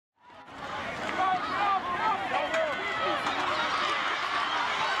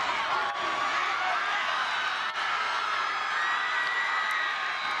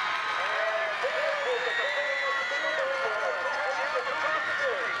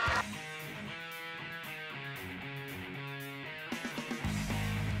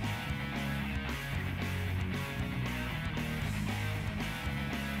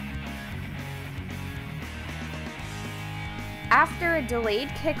After a delayed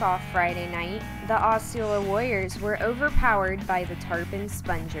kickoff Friday night, the Osceola Warriors were overpowered by the Tarpon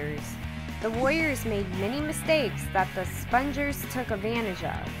Spongers. The Warriors made many mistakes that the Spongers took advantage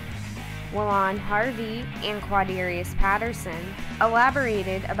of. Wallon Harvey and Quadarius Patterson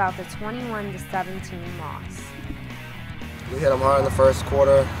elaborated about the 21-17 loss. We hit them hard in the first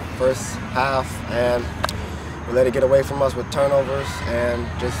quarter, first half, and we let it get away from us with turnovers and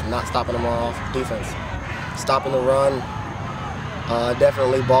just not stopping them off defense. Stopping the run,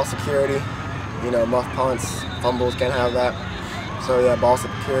 definitely ball security, muff punts, fumbles, can't have that. So yeah, ball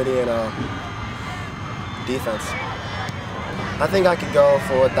security and defense. I think I could go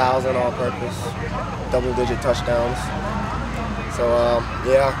for 1,000 all-purpose, double-digit touchdowns. So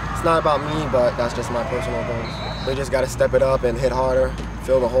yeah, it's not about me, but that's just my personal goals. We just got to step it up and hit harder,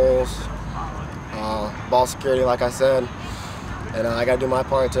 fill the holes, ball security, like I said, and I got to do my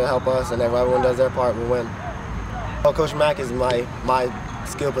part to help us. And if everyone does their part, we'll win. Well, Coach Mack is my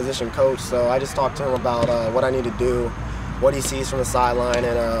skill position coach, so I just talked to him about what I need to do, what he sees from the sideline,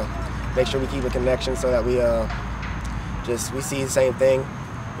 and make sure we keep a connection so that we see the same thing,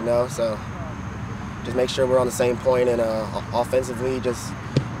 so just make sure we're on the same point, and offensively just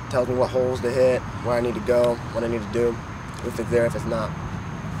tells me what holes to hit, where I need to go, what I need to do, if it's there, if it's not.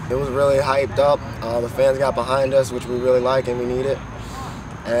 It was really hyped up. The fans got behind us, which we really like and we need it,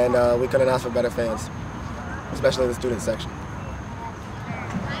 and we couldn't ask for better fans, especially the student section.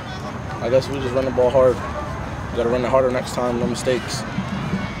 I guess we just run the ball hard. We got to run it harder next time, no mistakes.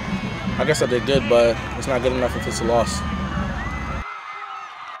 I guess I did good, but it's not good enough if it's a loss.